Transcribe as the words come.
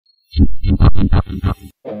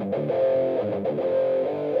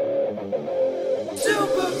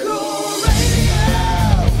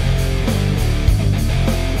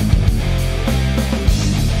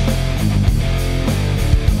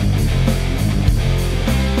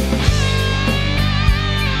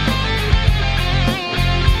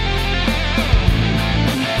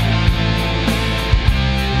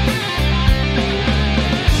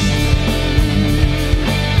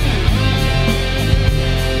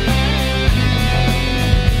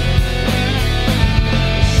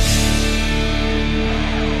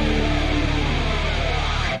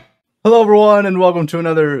Hello everyone and welcome to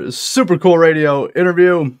another super cool radio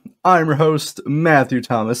interview. I'm your host, Matthew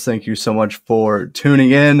Thomas. Thank you so much for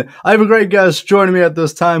tuning in. I have a great guest joining me at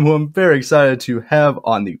this time who I'm very excited to have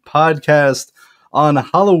on the podcast. On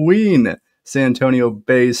Halloween, San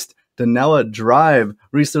Antonio-based Donella Drive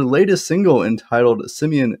released their latest single entitled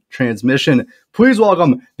Simian Transmission. Please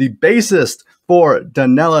welcome the bassist for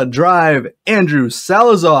Donella Drive, Andrew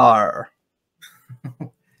Salazar.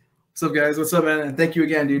 What's up, guys? What's up, man? And thank you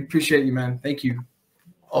again, dude. Appreciate you, man. Thank you.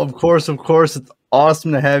 Of course. It's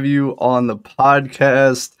awesome to have you on the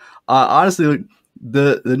podcast. Honestly,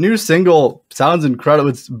 the new single sounds incredible.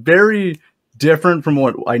 It's very different from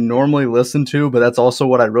what I normally listen to, but that's also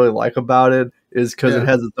what I really like about it, is because it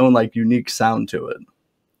has its own like unique sound to it.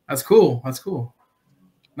 That's cool. That's cool.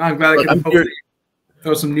 Now I'm glad I can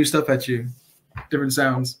throw some new stuff at you. Different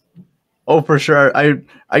sounds. Oh, for sure. I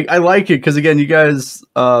like it because, again, you guys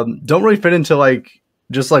don't really fit into like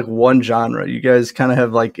just like one genre. You guys kind of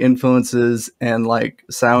have like influences and like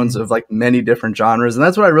sounds of like many different genres, and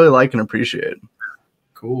that's what I really like and appreciate.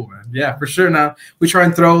 Cool, man. Yeah, for sure. Now we try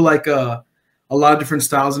and throw like a lot of different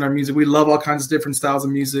styles in our music. We love all kinds of different styles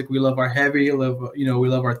of music. We love our heavy, we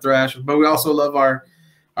love our thrash, but we also love our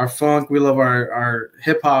funk. We love our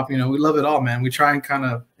hip hop. We love it all, man. We try and kind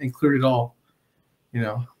of include it all.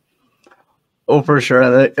 Oh, for sure.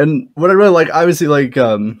 And what I really like, obviously, like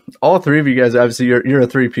all three of you guys, obviously, you're a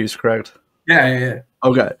three-piece, correct? Yeah.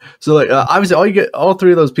 Okay, so like obviously, all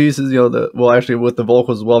three of those pieces, actually with the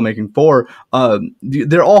vocals as well, making four,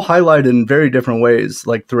 they're all highlighted in very different ways,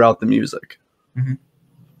 like throughout the music. Mm-hmm.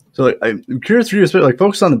 So like, I'm curious for you, especially like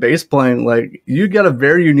focus on the bass playing. Like you got a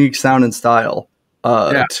very unique sound and style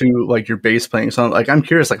to like your bass playing. So like I'm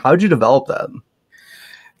curious, like how did you develop that?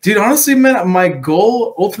 Dude, honestly, man, my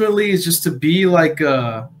goal ultimately is just to be like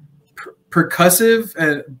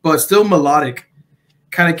percussive but still melodic,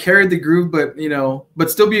 kind of carry the groove, but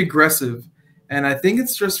still be aggressive. And I think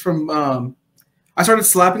it's just from I started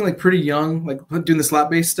slapping like pretty young, like doing the slap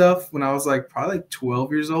bass stuff when I was like probably like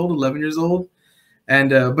 12 years old, 11 years old, and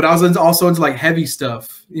but I was also into like heavy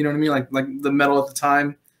stuff. You know what I mean, like the metal at the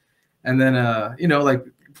time, and then like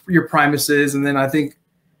your Primuses, and then I think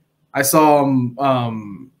I saw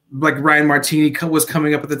like Ryan Martini was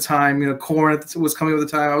coming up at the time. Korn was coming up at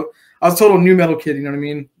the time. I was a total new metal kid. You know what I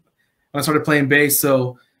mean? When I started playing bass,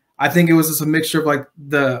 so I think it was just a mixture of like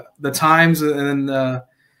the times and the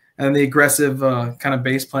aggressive kind of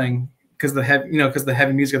bass playing because the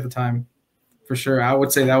heavy music at the time, for sure. I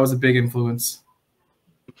would say that was a big influence.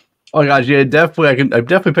 Oh gosh, yeah, definitely. I've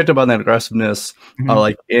definitely picked up on that aggressiveness,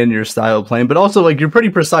 like in your style of playing, but also like you're pretty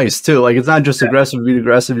precise too. Like it's not just aggressive to be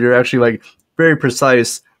aggressive. You're actually like very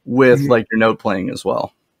precise with like your note playing as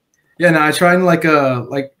well. Yeah, no, I try and like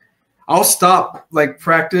I'll stop like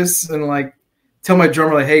practice and like tell my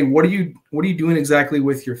drummer like, hey, what are you doing exactly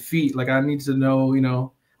with your feet? Like I need to know,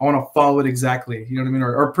 I want to follow it exactly. You know what I mean?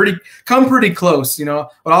 Or come pretty close, but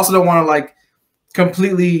I also don't want to like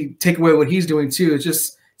completely take away what he's doing too.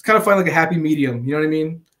 It's kind of find like a happy medium, you know what I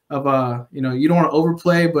mean? Of you don't want to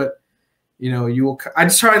overplay, but you will. I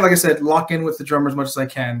just try, like I said, lock in with the drummer as much as I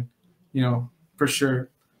can, for sure.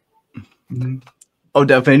 Mm-hmm. Oh,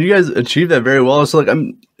 definitely. And you guys achieved that very well. So like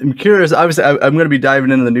I'm curious. Obviously, I'm going to be diving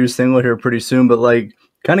into the new single here pretty soon, but like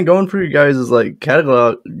kind of going through you guys is like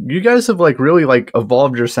catalog. You guys have like really like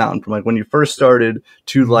evolved your sound from like when you first started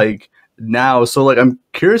to like now. So like I'm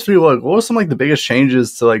curious for you, like what were some like the biggest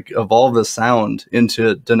changes to like evolve the sound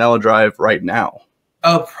into Donella Drive right now?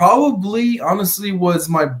 Probably honestly was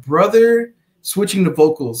my brother switching to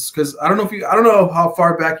vocals, because I don't know how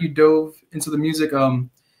far back you dove into the music.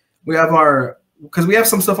 We have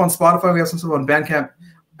some stuff on Spotify, we have some stuff on Bandcamp,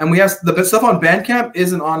 and we have the stuff on Bandcamp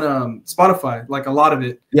isn't on Spotify, like a lot of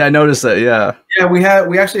it. Yeah, I noticed that. Yeah, we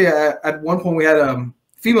actually at one point we had a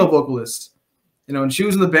female vocalist, and she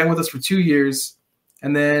was in the band with us for 2 years,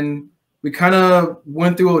 and then we kind of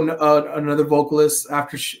went through another vocalist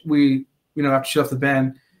after she left the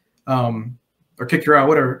band, or kicked her out,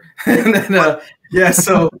 whatever. And then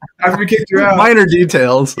so after we kicked her out, minor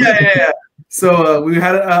details. Yeah. So we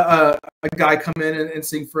had a guy come in and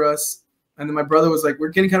sing for us, and then my brother was like, we're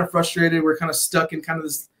getting kind of frustrated. We're kind of stuck in kind of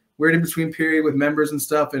this weird in between period with members and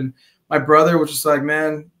stuff. And my brother was just like,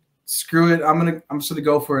 man, screw it. I'm just gonna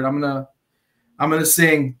go for it. I'm gonna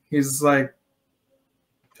sing. He's like,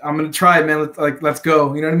 I'm gonna try it, man. Let's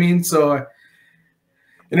go. You know what I mean? So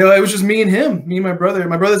you know, it was just me and him, me and my brother.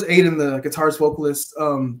 My brother's Aiden, the guitarist vocalist.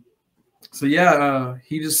 So yeah,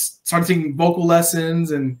 he just started taking vocal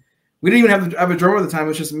lessons, and we didn't even have a drummer at the time. It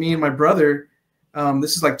was just me and my brother.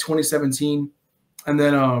 This is like 2017, and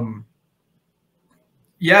then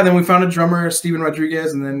yeah, then we found a drummer, Steven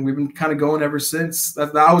Rodriguez, and then we've been kind of going ever since.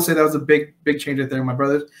 I would say that was a big change right there. My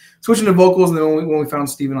brother switching to vocals, and then when we found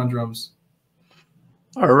Steven on drums.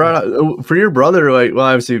 All right. For your brother, like, well,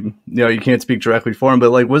 obviously, you know, you can't speak directly for him,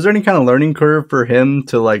 but like, was there any kind of learning curve for him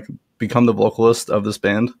to like become the vocalist of this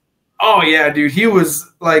band? Oh yeah, dude. He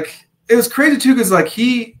was like, it was crazy too, because like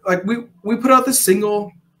we put out this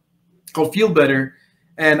single called "Feel Better,"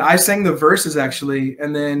 and I sang the verses actually,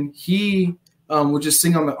 and then he would just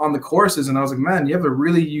sing on the choruses, and I was like, man, you have a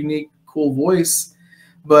really unique, cool voice.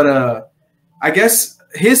 But I guess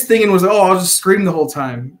his thinking was, oh, I'll just scream the whole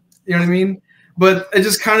time. You know what I mean? But it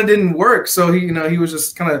just kind of didn't work. So he was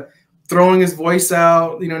just kind of throwing his voice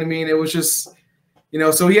out. You know what I mean? It was just,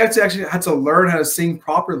 so he had to learn how to sing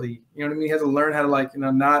properly. You know what I mean? He had to learn how to, like,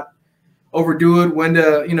 not overdo it, when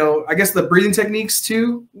to, I guess the breathing techniques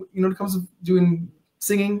too, when it comes to doing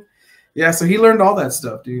singing. Yeah. So he learned all that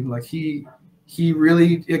stuff, dude. Like he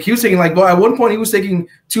really, like, he was taking, like, at one point he was taking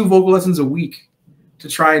 2 vocal lessons a week to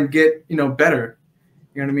try and get, better.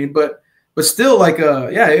 You know what I mean? But still, like,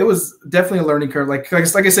 yeah, it was definitely a learning curve. Like I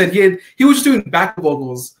said, he was just doing back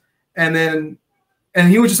vocals, and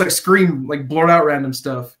he would just like scream, like blurt out random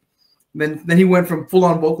stuff. Then he went from full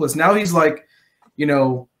on vocalist. Now he's like,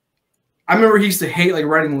 I remember he used to hate like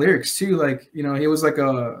writing lyrics too. Like, he was like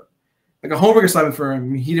a homework assignment for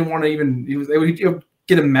him. He didn't want to even. It would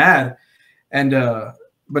get him mad, and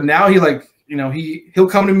but now he, like, he'll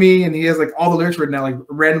come to me and he has like all the lyrics written out, like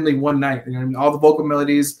randomly one night. You know what I mean? All the vocal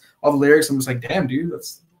melodies, all the lyrics. I'm just like, damn, dude,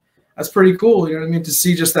 that's pretty cool. You know what I mean? To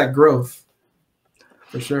see just that growth,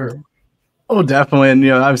 for sure. Oh, definitely.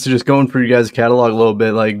 And, obviously just going through you guys' catalog a little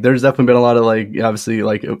bit, like, there's definitely been a lot of, like, obviously,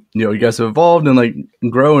 like, you guys have evolved and, like,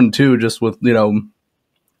 grown too, just with, kind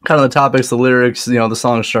of the topics, the lyrics, the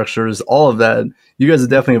song structures, all of that. You guys have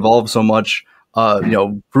definitely evolved so much,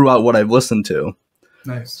 throughout what I've listened to.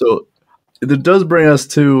 Nice. So it does bring us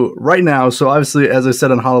to right now. So obviously, as I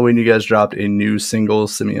said, on Halloween, you guys dropped a new single,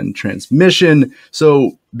 Simian Transmission.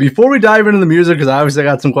 So before we dive into the music, because obviously I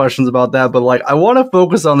got some questions about that, but like, I want to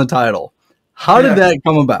focus on the title. How did that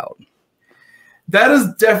come about? That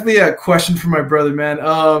is definitely a question for my brother, man.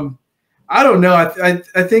 I don't know.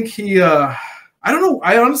 I think he, I don't know.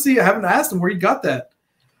 I honestly haven't asked him where he got that.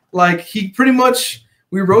 Like, he pretty much,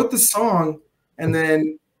 we wrote the song, and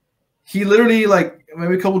then he literally, like,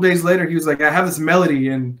 maybe a couple days later, he was like, I have this melody,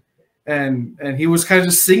 and he was kind of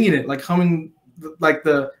just singing it, like humming like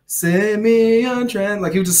the Simian Transmission,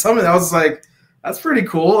 like he was just humming. I was like, that's pretty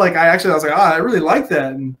cool. Like, I was like, I really like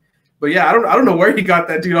that. But yeah, I don't know where he got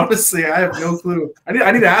that, dude. Honestly, I have no clue. I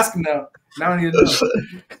need to ask him now. Now I need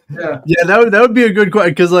to know. Yeah, that would be a good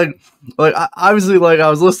question, because like obviously, like, I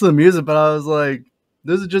was listening to music, but I was like,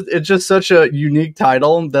 it's just such a unique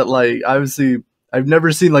title that, like, obviously I've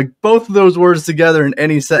never seen like both of those words together in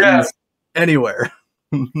any sentence anywhere.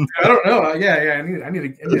 I don't know. Yeah. I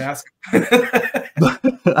need to ask.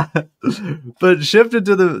 But shifted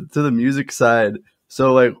to the music side.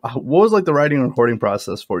 So, like, what was like the writing and recording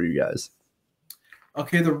process for you guys?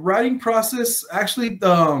 Okay, the writing process actually.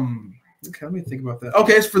 Okay, let me think about that.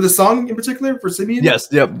 Okay, it's for the song in particular, for Simian. Yes.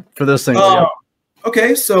 Yep. For this thing. Yep.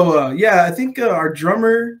 Okay, so yeah, I think our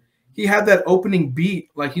drummer, he had that opening beat.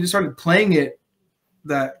 Like, he just started playing it.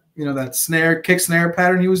 That that kick snare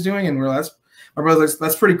pattern he was doing, and my brother,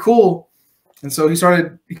 that's pretty cool. And so he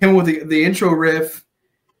came up with the intro riff,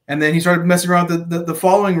 and then he started messing around with the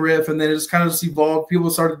following riff, and then it just kind of just evolved. People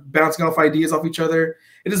started bouncing off ideas off each other.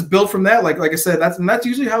 It just built from that. Like I said, that's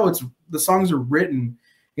usually how the songs are written.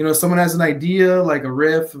 Someone has an idea, like a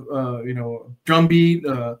riff, drum beat,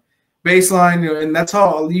 bass line, and that's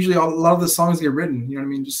how usually a lot of the songs get written. You know what I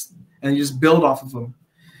mean? And you just build off of them.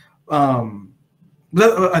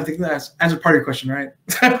 I think that answers part of your question, right?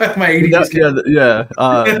 My 80s. Yeah.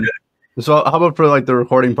 So how about for like the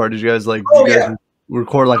recording part? Did you guys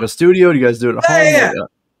record like a studio? Do you guys do it at home?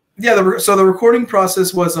 Yeah. So the recording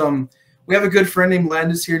process was we have a good friend named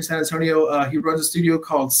Landis here in San Antonio. He runs a studio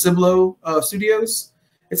called Ciblo Studios.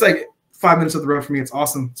 It's like 5 minutes up the road from me. It's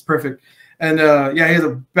awesome. It's perfect. And he has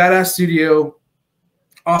a badass studio,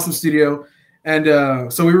 awesome studio.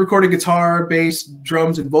 And so we recorded guitar, bass,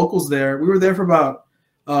 drums, and vocals there. We were there for about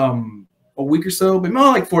a week or so, but more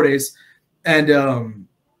like 4 days. And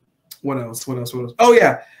what else? Oh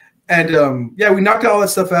yeah. And yeah, we knocked all that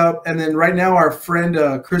stuff out. And then right now our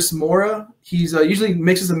friend Chris Mora, he's usually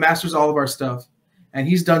mixes and masters all of our stuff. And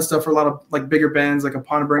he's done stuff for a lot of like bigger bands like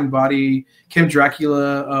Upon a Burning Body, Kim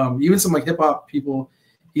Dracula, even some like hip hop people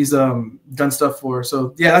he's done stuff for.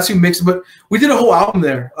 So yeah, that's who mixed. But we did a whole album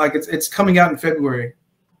there. Like it's coming out in February.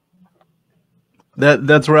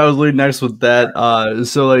 That's where I was leading next with that.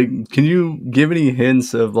 So like, can you give any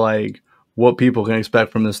hints of like what people can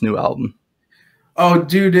expect from this new album? Oh,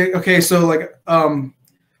 dude. Okay, so like I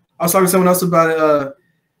was talking to someone else about it.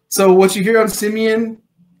 So what you hear on Simian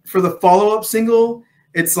for the follow-up single,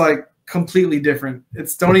 it's like completely different.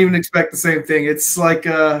 It's don't even expect the same thing. It's like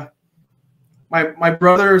my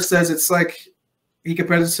brother says it's like he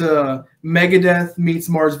compares it to Megadeth meets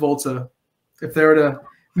Mars Volta if they were to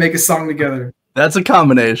make a song together. That's a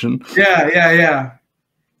combination. Yeah,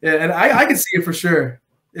 and I can see it for sure.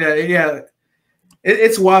 Yeah.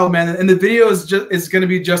 It's wild, man, and the video is going to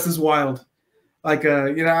be just as wild. Like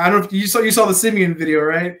I don't know if you saw the Simian video,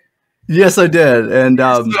 right? Yes, I did, and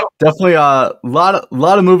definitely a lot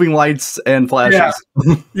of moving lights and flashes.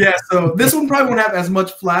 Yeah. So this one probably won't have as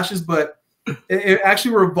much flashes, but it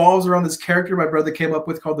actually revolves around this character my brother came up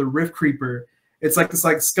with called the Riff Creeper. It's like this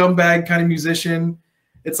like scumbag kind of musician.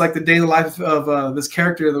 It's like the daily life of this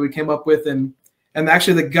character that we came up with, and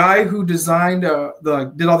actually the guy who designed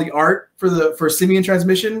did all the art for Simian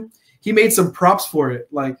Transmission, he made some props for it.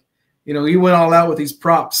 Like, he went all out with these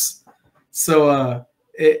props. So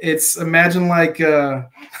it's imagine like you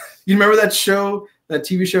remember that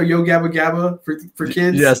TV show Yo Gabba Gabba for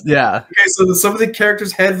kids? Yes, yeah. Okay, so some of the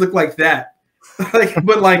characters' heads look like that,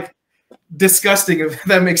 but like disgusting, if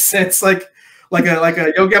that makes sense. Like a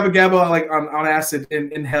Yo Gabba Gabba like on acid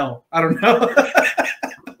in hell. I don't know.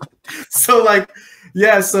 So like,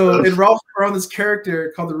 yeah, so it revolves around this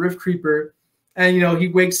character called the Riff Creeper, and he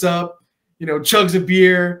wakes up, chugs a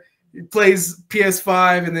beer, he plays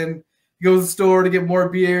PS5, and then he goes to the store to get more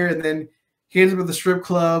beer, and then he ends up at the strip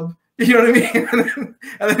club. You know what I mean?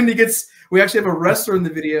 and then we actually have a wrestler in the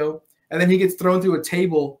video, and then he gets thrown through a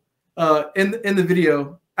table in the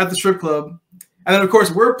video at the strip club, and then of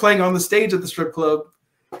course we're playing on the stage at the strip club.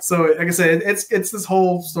 So like I said, it's this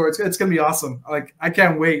whole story. It's gonna be awesome. Like I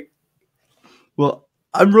can't wait. Well,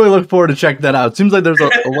 I'm really looking forward to checking that out. It seems like there's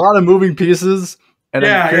a lot of moving pieces, and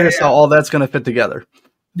I'm curious how all that's going to fit together.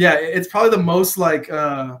 Yeah, it's probably the most like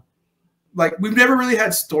we've never really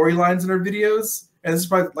had storylines in our videos, and this is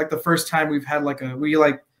probably like the first time we've had we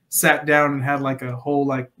sat down and had like a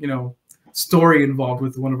whole story involved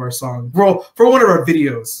with one of our songs. Well, for one of our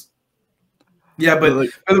videos. Yeah, but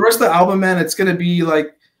for the rest of the album, man, it's going to be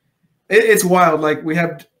like it's wild. Like we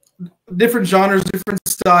have different genres, different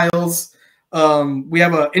styles. We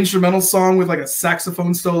have an instrumental song with like a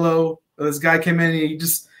saxophone solo. This guy came in and he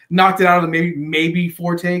just knocked it out of maybe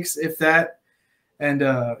 4 takes, if that. And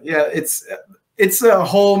yeah, it's a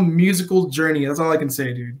whole musical journey. That's all I can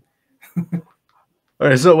say, dude. All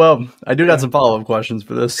right, so I do got some follow-up questions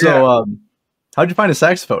for this. So how'd you find a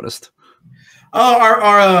saxophonist? Oh,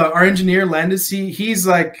 our engineer Landis, he's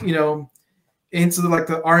like into like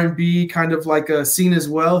the R&B kind of like a scene as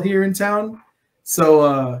well here in town.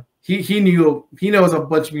 So he knows a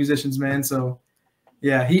bunch of musicians, man. So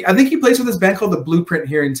yeah, I think he plays with this band called The Blueprint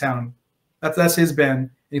here in town. That's his band, and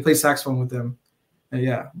he plays saxophone with them. And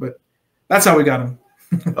yeah, but that's how we got him.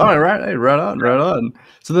 All right, hey, right on.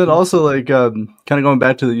 So then also like kind of going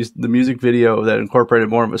back to the music video that incorporated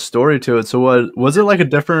more of a story to it. So was it like a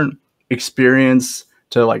different experience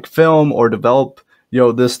to like film or develop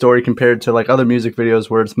this story compared to like other music videos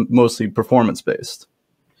where it's mostly performance based?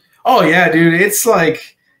 Oh yeah, dude, it's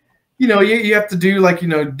like you have to do like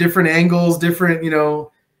different angles, different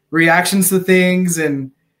reactions to things,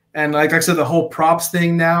 and like I said, the whole props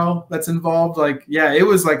thing now that's involved. Like yeah, it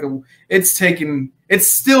was like it's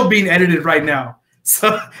still being edited right now,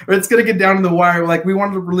 so it's gonna get down to the wire. Like we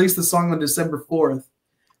wanted to release the song on December 4th,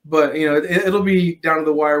 but it'll be down to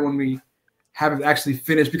the wire when we have it actually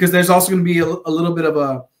finished, because there's also going to be a little bit of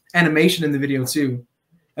a animation in the video too.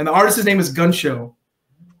 And the artist's name is Gun Show.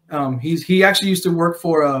 He actually used to work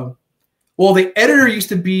for the editor used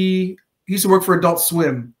to work for Adult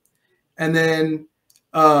Swim, and then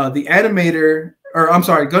the animator, or I'm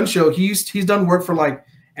sorry, Gun Show, he's done work for like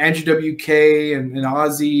Andrew WK and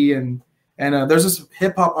Ozzy, and there's this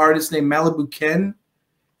hip hop artist named Malibu Ken,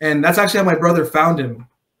 and that's actually how my brother found him.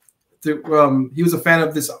 He was a fan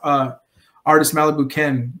of this artist Malibu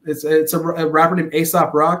Ken. It's a rapper named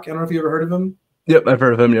Aesop Rock. I don't know if you ever heard of him. Yep, I've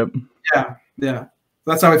heard of him. Yep. Yeah. Yeah,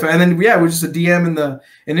 that's how we found. And then yeah, we're just a DM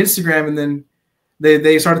in Instagram, and then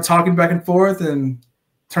they started talking back and forth and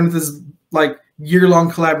turned into this like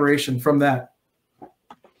year-long collaboration from that.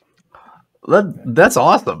 That's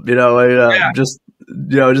awesome. Just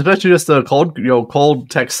especially just a cold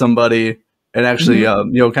text somebody and actually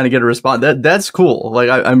kind of get a response. That's cool. Like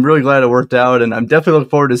I'm really glad it worked out, and I'm definitely looking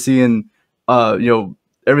forward to seeing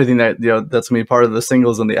everything that that's gonna be part of the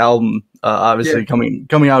singles and the album. Obviously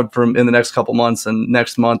coming out in the next couple months and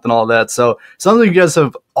next month and all that. So sounds like you guys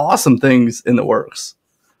have awesome things in the works.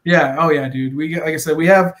 Yeah. Oh yeah, dude. Like I said, we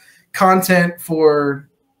have content for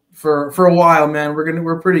a while, man.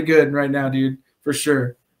 We're pretty good right now, dude. For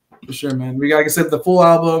sure, man. We got, like I said, the full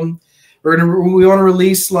album. We want to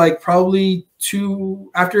release like probably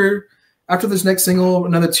 2 after this next single,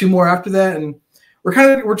 another 2 more after that, and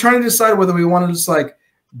we're trying to decide whether we want to just like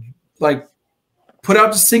put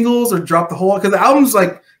out the singles or drop the whole, because the album's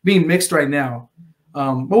like being mixed right now.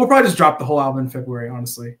 But we'll probably just drop the whole album in February,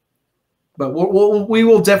 honestly. But we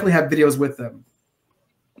will definitely have videos with them.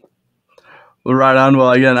 Well, right on.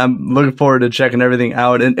 Well, again, I'm looking forward to checking everything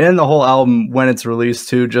out and the whole album when it's released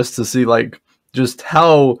too, just to see like just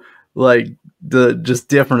how like just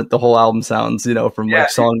different the whole album sounds, from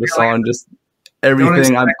like song to song, just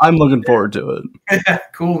everything. I'm looking forward to it. Yeah,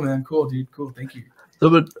 cool, man. Cool, dude. Cool. Thank you. So,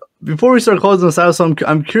 but before we start closing this out, so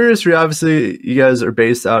I'm curious for you. Obviously, you guys are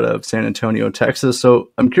based out of San Antonio, Texas.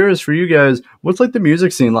 So I'm curious for you guys, what's like the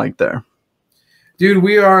music scene like there? Dude,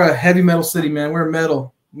 we are a heavy metal city, man. We're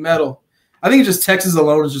metal. I think just Texas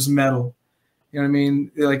alone is just metal. You know what I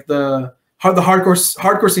mean? Like the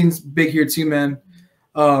hardcore scene's big here too, man.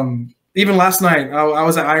 Even last night, I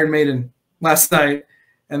was at Iron Maiden last night,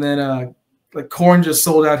 and then like Korn just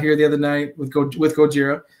sold out here the other night with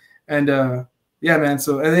Gojira, and yeah, man.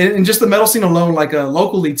 So and just the metal scene alone, like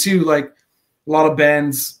locally too, like a lot of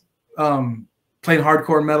bands playing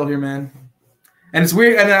hardcore metal here, man. And it's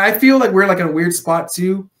weird, and I feel like we're like in a weird spot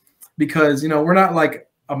too, because we're not like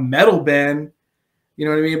a metal band, you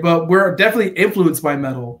know what I mean? But we're definitely influenced by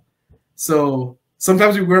metal. So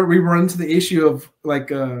sometimes we run into the issue of like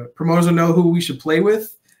promoters don't know who we should play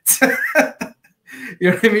with. You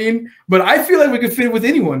know what I mean? But I feel like we could fit with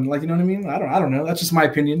anyone. Like, you know what I mean? I don't know. That's just my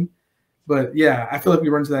opinion. But yeah, I feel like we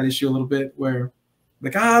run into that issue a little bit where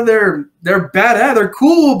like, they're bad, they're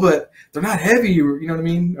cool, but they're not heavy, or you know what I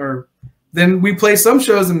mean? Or then we play some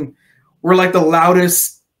shows and we're like the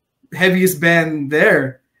loudest, heaviest band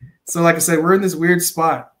there. So like I said, we're in this weird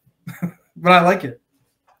spot, but I like it.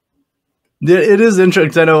 Yeah, it is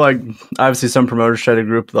interesting. I know, like, obviously some promoters try to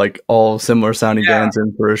group like all similar sounding bands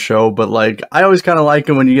in for a show, but like I always kind of like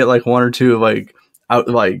it when you get like 1 or 2 like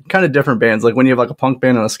kind of different bands. Like when you have like a punk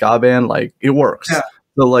band and a ska band, like it works. Yeah.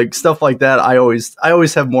 So like stuff like that, I always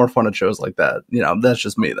have more fun at shows like that. That's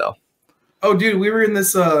just me though. Oh, dude, we were in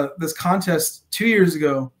this contest 2 years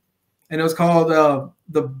ago, and it was called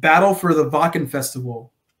the Battle for the Wacken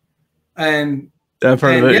Festival, and I've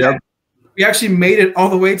heard of it. Yeah, we actually made it all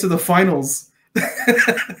the way to the finals.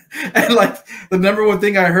 And like the number one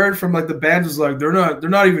thing I heard from like the band was like, they're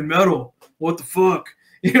not even metal. What the fuck?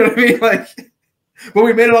 You know what I mean? Like, but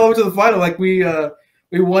we made it all the way to the final. Like we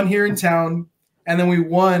won here in town, and then we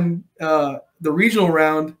won the regional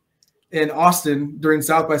round in Austin during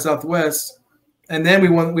South by Southwest, and then we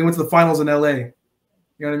went to the finals in LA. You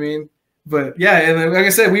know what I mean? But yeah, and like I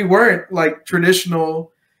said, we weren't like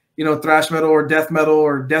traditional, thrash metal or death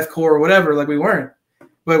deathcore or whatever. Like we weren't.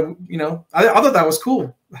 But I thought that was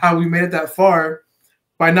cool how we made it that far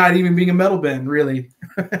by not even being a metal band, really.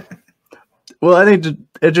 Well, I think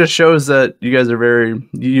it just shows that you guys are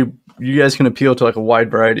you guys can appeal to like a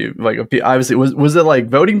wide variety of, like, obviously was it like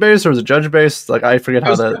voting based or was it judge based? Like I forget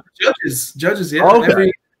how that judges. Yeah. Oh,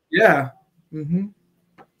 okay. Yeah. Mm-hmm.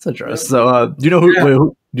 That's interesting. So do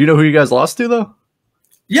you know who you guys lost to though?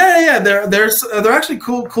 Yeah. They're actually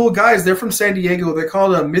cool guys. They're from San Diego. They're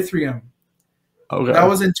called Mithrium. Okay. That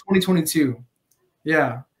was in 2022.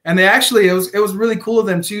 Yeah. And they actually it was really cool of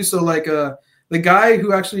them too. So like the guy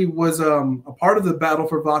who actually was a part of the Battle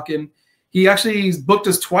for Wacken, he actually booked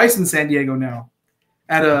us twice in San Diego now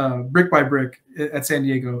at Brick by Brick at San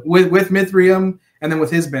Diego with Mithrium and then with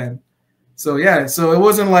his band. So yeah, so it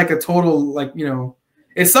wasn't like a total like,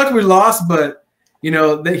 it sucked we lost, but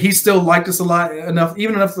that he still liked us a lot enough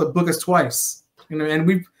to book us twice. And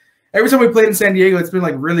every time we played in San Diego, it's been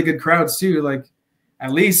like really good crowds too, like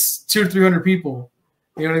at least 200 to 300 people.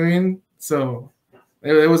 You know what I mean? So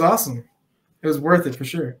it was awesome. It was worth it for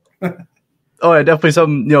sure. Oh, yeah, definitely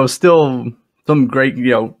some, still some great,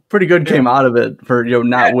 pretty good came out of it for,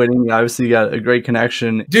 not winning. Obviously, you got a great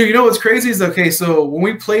connection. Dude, what's crazy is, okay, so when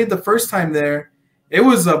we played the first time there it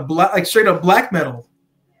was a black, like straight up black metal.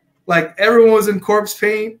 Like everyone was in corpse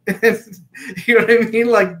paint. You know what I mean?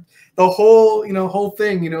 Like the whole, whole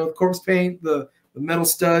thing, corpse paint, the metal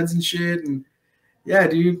studs and shit. And yeah,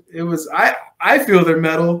 dude, it was, I feel they're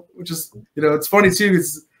metal, which is, it's funny too.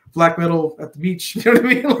 It's black metal at the beach. You know what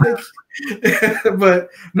I mean? Like, but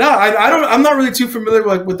no, I'm not really too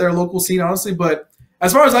familiar with their local scene, honestly, but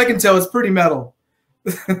as far as I can tell, it's pretty metal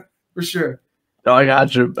for sure. Oh, I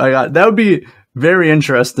got you. That would be very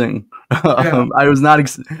interesting. Yeah. I was not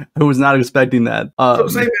expecting that. So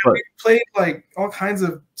saying, man, we played like all kinds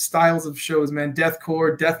of styles of shows, man.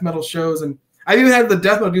 Deathcore, death metal shows, and I even had the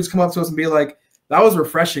death metal dudes come up to us and be like, "That was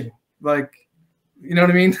refreshing." Like, you know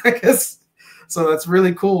what I mean? I guess so. That's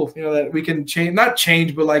really cool. That we can not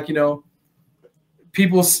change, but like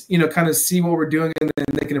people kind of see what we're doing and then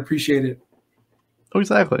they can appreciate it. Oh,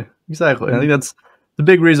 exactly. I think that's the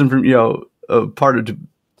big reason for part of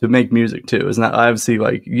to make music too. Is not obviously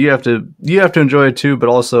like you have to enjoy it too, but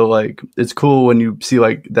also like it's cool when you see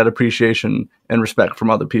like that appreciation and respect from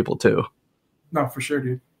other people too. No, for sure,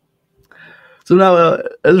 dude. So now,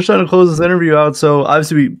 as we're trying to close this interview out, so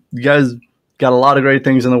obviously you guys got a lot of great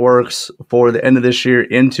things in the works for the end of this year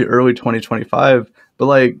into early 2025. But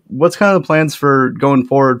like, what's kind of the plans for going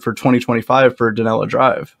forward for 2025 for Donella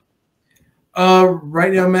Drive?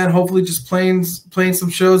 Right now, man, hopefully just playing some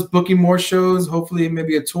shows, booking more shows, hopefully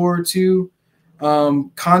maybe a tour or two,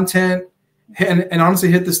 content, and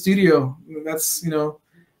honestly hit the studio. That's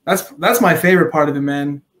my favorite part of it,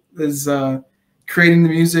 man, is creating the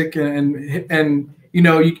music and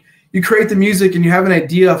you create the music and you have an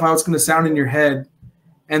idea of how it's going to sound in your head.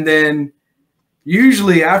 And then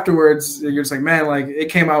usually afterwards you're just like, man, like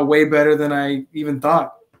it came out way better than I even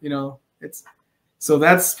thought, so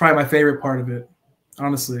that's probably my favorite part of it,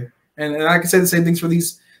 honestly. And I can say the same things for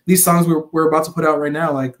these songs we're about to put out right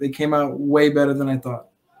now. Like they came out way better than I thought.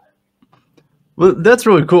 Well, that's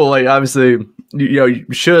really cool. Like obviously, you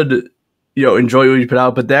should, enjoy what you put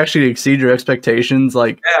out, but they actually exceed your expectations.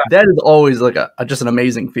 Like that is always like just an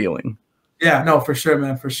amazing feeling. Yeah, no, for sure,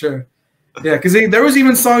 man, for sure. Yeah, because there was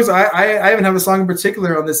even songs I even have a song in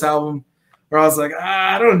particular on this album where I was like,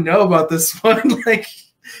 I don't know about this one. Like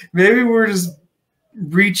maybe we're just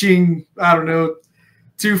reaching, I don't know,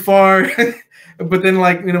 too far. But then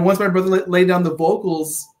like, once my brother laid down the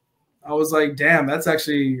vocals, I was like, damn, that's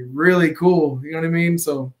actually really cool. You know what I mean?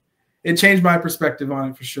 So it changed my perspective on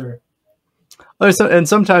it for sure. And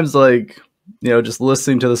sometimes like, just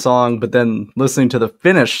listening to the song, but then listening to the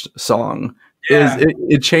finished song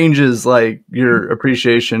it changes like your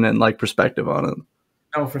appreciation and like perspective on it.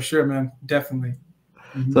 Oh, for sure, man. Definitely.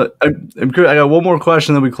 Mm-hmm. So I'm curious, I got one more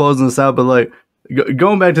question, then we closing this out, but like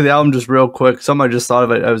going back to the album just real quick, something I just thought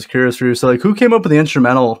of, I was curious for you. So like who came up with the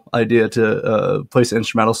instrumental idea to place an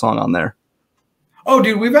instrumental song on there? Oh,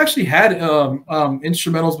 dude, we've actually had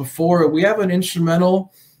instrumentals before. We have an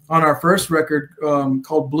instrumental on our first record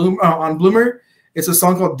called on Bloomer. It's a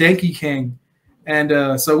song called Danky King.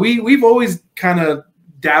 And so we've always kind of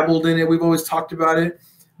dabbled in it. We've always talked about it.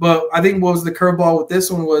 But I think what was the curveball with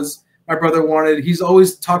this one was my brother he's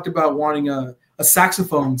always talked about wanting a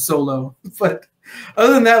saxophone solo. But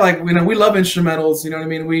other than that, like, we love instrumentals. You know what I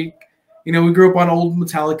mean? We grew up on old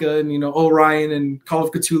Metallica and, Orion and Call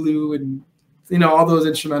of Cthulhu and, all those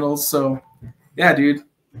instrumentals. So yeah, dude,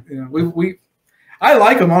 I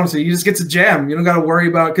like them, honestly. You just get to jam. You don't got to worry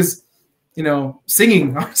about, because,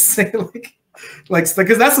 singing, honestly,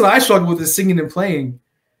 because that's what I struggle with, is singing and playing,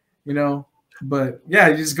 But yeah,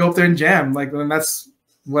 you just go up there and jam. Like, and that's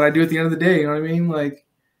what I do at the end of the day. You know what I mean? Like,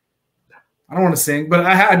 I don't want to sing, but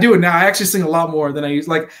I do it now. I actually sing a lot more than I used.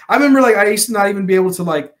 Like, I remember, like, I used to not even be able to,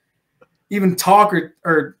 like, even talk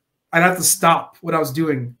or I'd have to stop what I was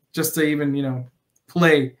doing just to even,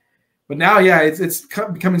 play. But now, yeah, it's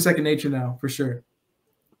becoming second nature now, for sure.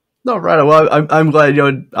 No, right. Well, I'm glad,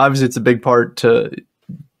 obviously it's a big part to,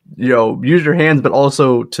 use your hands, but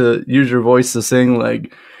also to use your voice to sing.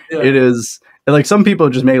 Like it is, like some people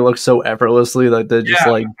just make it look so effortlessly, like they're just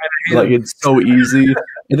like it's so easy.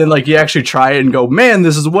 And then like you actually try it and go, man,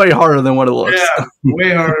 this is way harder than what it looks. Yeah,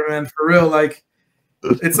 way harder, man, for real. Like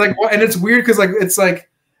it's like, and it's weird because like it's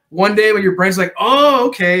like one day when your brain's like, oh,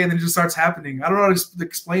 okay, and then it just starts happening. I don't know how to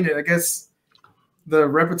explain it. I guess the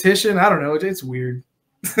repetition, I don't know. It's weird.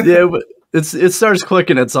 Yeah, but it starts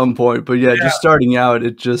clicking at some point. But yeah, just starting out,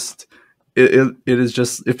 it is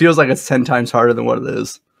just, it feels like it's 10 times harder than what it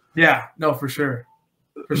is. Yeah, no, for sure.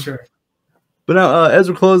 For sure. But now, as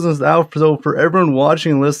we're closing this out, so for everyone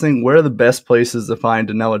watching and listening, where are the best places to find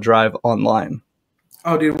Donella Drive online?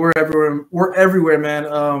 Oh, dude, we're everywhere. We're everywhere, man.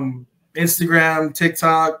 Instagram,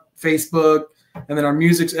 TikTok, Facebook, And then our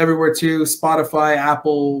music's everywhere too. Spotify,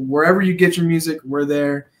 Apple, wherever you get your music, we're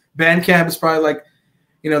there. Bandcamp is probably like,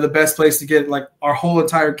 the best place to get like our whole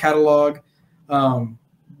entire catalog.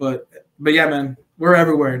 But yeah, man, we're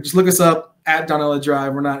everywhere. Just look us up at Donella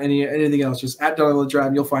Drive. We're not anything else. Just at Donella Drive,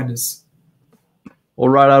 and you'll find us. Well,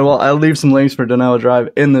 right on. Well, I'll leave some links for Donella Drive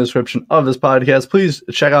in the description of this podcast. Please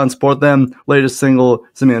check out and support them. Latest single,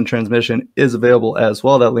 Simian Transmission, is available as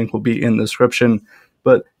well. That link will be in the description.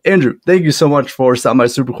 But Andrew, thank you so much for stopping by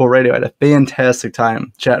Super Cool Radio. I had a fantastic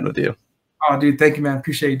time chatting with you. Oh, dude, thank you, man.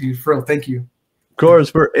 Appreciate it, dude. For real, thank you. Of course,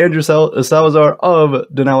 for Andrew Salazar of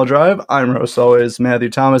Donella Drive, I'm your host always, Matthew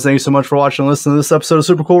Thomas. Thank you so much for watching and listening to this episode of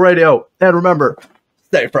Super Cool Radio. And remember,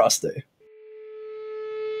 stay frosty.